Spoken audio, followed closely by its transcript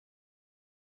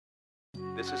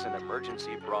This is an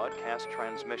emergency broadcast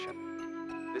transmission.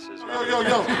 This is Yo,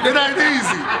 it ain't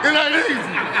easy. It ain't easy.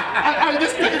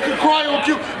 This nigga can cry on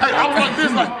cue. Hey, I'm like this,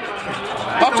 like.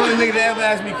 I'm the only nigga that ever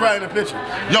asked me cry in a picture.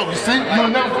 Yo, you see? You'll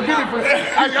never forget it.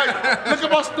 Look at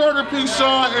my starter piece,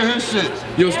 Sean, and his shit.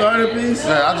 Your starter piece?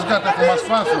 Yeah, I just got that from my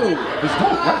sponsor. It's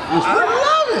dope, right? I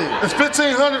love it. It's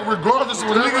 $1,500 regardless of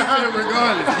whatever happens.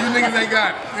 Regardless. You niggas ain't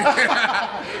got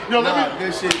it. Yo, let me.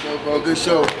 Good shit, bro. Good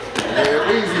show.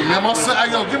 Yeah, easy, man. My son,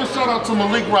 hey, yo, give a shout out to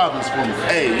Malik Robbins for me.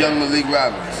 Hey, young Malik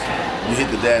Robbins. You hit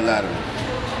the dad lottery.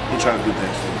 He trying to do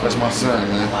things. That's my son,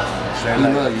 man. He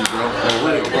love you, bro. For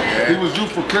real, bro. He was you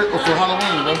for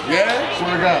Halloween, bro. Yeah?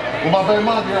 Swear to God. When my baby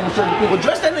mom, I'm gonna show you the picture. Well,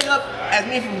 dress that nigga up as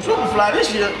me from Superfly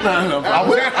this year. No. I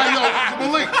will. Hey, yo,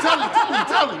 Malik, tell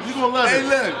him. You gonna love it.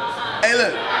 Hey,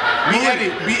 look.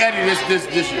 Be Eddie this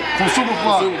year. From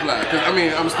Superfly. Cause I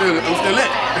mean, I'm still lit.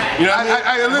 You know what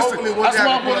I mean? Listen, that's what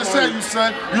I want to say, you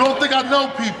son. You don't think I know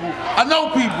people. I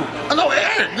know people. I know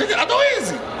Eric, nigga. I know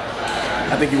Easy.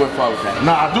 I think you went far with that.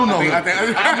 Nah, I do know him. I met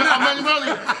him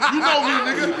earlier. You know me,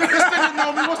 nigga. This nigga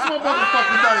know me. What's my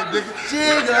motherfucking name, nigga?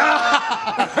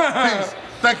 Peace.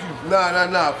 Thank you.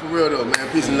 Nah. For real though, man.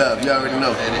 Peace and love. You already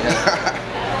know.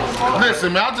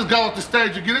 Listen, man, I just got off the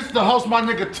stage again. This is the host, my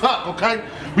nigga Tuck, okay?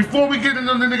 Before we get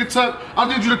into the nigga Tuck, I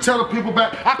need you to tell the people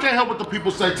back. I can't help what the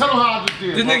people say. Tell them how I just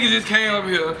did. This nigga just came up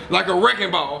here like a wrecking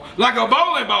ball, like a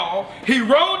bowling ball. He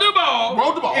rolled the ball,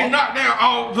 and knocked down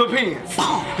all the pins.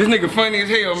 This nigga funny as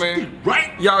hell, man.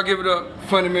 Right? Y'all give it up.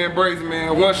 Funnyman Brazy,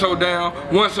 man. One show down,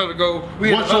 one show to go.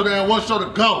 One show down, one show to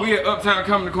go. We at Uptown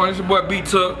Comedy Corner. It's your boy B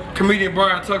Tuck, comedian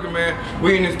Brian Tucker, man.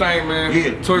 We in this thing, man.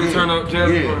 Yeah. Turn up,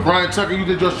 Jazz. Yeah. Brian Tucker, you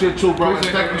did your shit too, bro.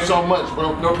 Thank you so much,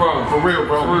 bro. No problem. For real,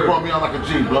 bro. You brought me out like a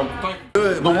G, bro.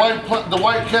 Good. The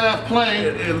white calf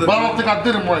plane, but I don't think I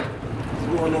did him right.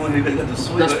 What's going on here? They got the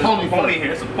sweat. That's pony fur. Pony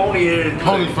hair. It's a pony hair.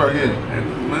 Pony fur, yeah.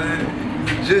 Man,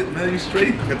 you legit, man. You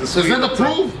straight. Got the Is that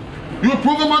approved? You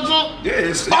approving my joint? Yeah,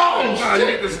 it's. Oh, nah,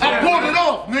 shit. I pulled it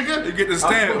off, nigga. You get the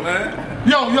stamp, man.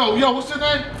 Yo, what's your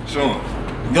name?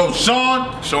 Sean. Yo,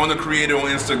 Sean. Sean the Creator on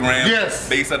Instagram. Yes.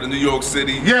 Based out of New York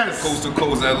City. Yes. Coast to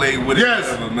coast, LA, with it. Yes.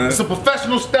 Whatever, man. It's a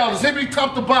professional stylist. Hit me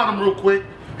top to bottom real quick.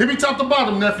 Hit me top to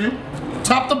bottom, nephew.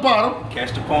 Top to bottom.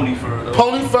 Catch the pony fur, though.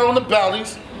 Pony fur on the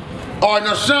bellies. All right,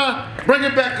 now Sean, bring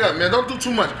it back up, man. Don't do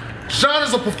too much. Sean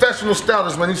is a professional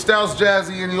stylist, man. He styles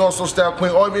Jazzy and he also styles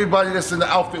Queen. Or everybody that's in the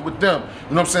outfit with them. You know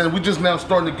what I'm saying? We just now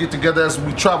starting to get together as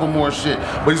we travel more and shit.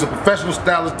 But he's a professional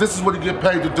stylist. This is what he get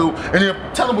paid to do. And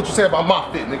then tell him what you say about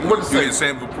my fit, nigga. What it You say? get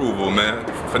stamp of approval, man.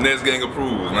 Finesse gang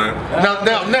approves, man. Now,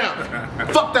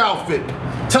 fuck the outfit.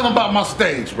 Tell him about my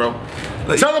stage, bro.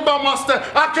 Tell him about my stage.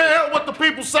 I can't help what the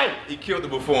people say. He killed the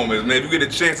performance, man. If you get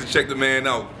a chance to check the man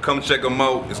out, come check him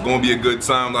out. It's gonna be a good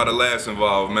time, a lot of laughs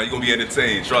involved, man. You're gonna be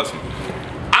entertained, trust me.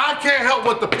 I can't help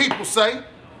what the people say.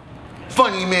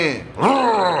 Funny man.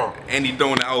 And he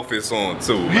throwing the outfits on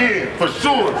too. Yeah, for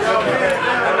sure.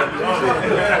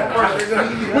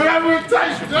 Whatever it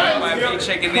takes, Might be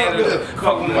checking in to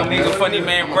fuck with my nigga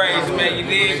Funnyman Brazy, man. You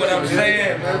dig what I'm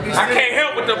saying? I can't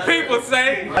help what the people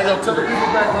say. Hey, yo, tell the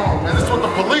people back home, man. This is what the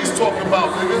police talking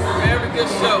about, nigga. Very good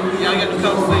show. Y'all got to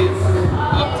come see it.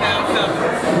 Uptown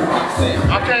Comedy.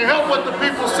 I can't help what the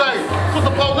people say. What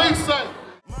the police say.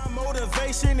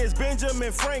 Motivation is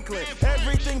Benjamin Franklin.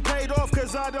 Everything paid off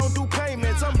cause I don't do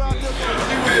payments. I'm about to.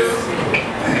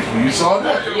 You saw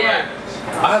that? Yeah.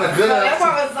 I had a good That ass.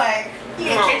 one was like, he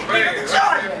ain't catch me with the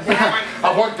charger. I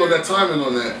worked on that timing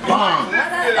on that.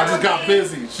 I just got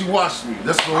busy. She watched me.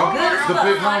 That's cool. It's the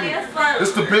big homie.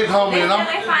 It's the big homie. They And I'm.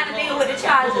 find a nigga with the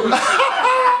charger.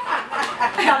 I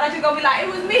thought you gonna be like, it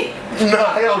was me.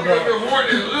 Nah, hell no.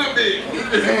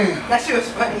 That shit was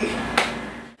funny.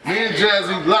 Me and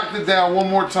Jazzy locked it down one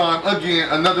more time. Again,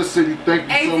 another city. Thank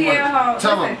you so much.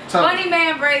 Tell him.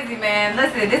 Funnyman Brazy, man.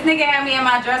 Listen, this nigga had me in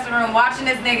my dressing room watching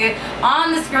this nigga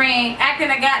on the screen,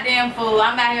 acting a goddamn fool.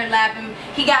 I'm out here laughing.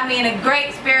 He got me in a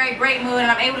great spirit, great mood,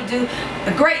 and I'm able to do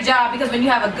a great job because when you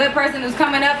have a good person who's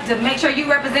coming up to make sure you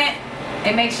represent,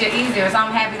 it makes shit easier. So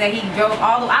I'm happy that he drove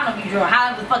all the, I don't know if he drove,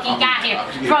 how the fuck he got here.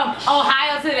 From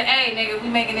Ohio to the A, nigga, we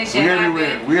making this shit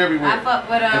happen. We everywhere. I fuck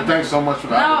with him. And thanks so much for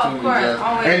the opportunity, of course, Jazz.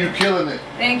 always. And you killing it.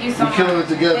 Thank you so much. We're killing it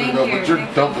together, Thank though, you. but you're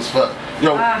dope as fuck.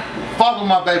 Yo, follow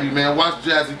my baby, man. Watch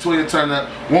Jazzy, Toya turn up.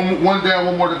 One down,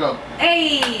 one more to go.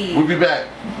 Hey. We'll be back.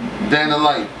 Day in the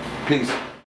light. Peace.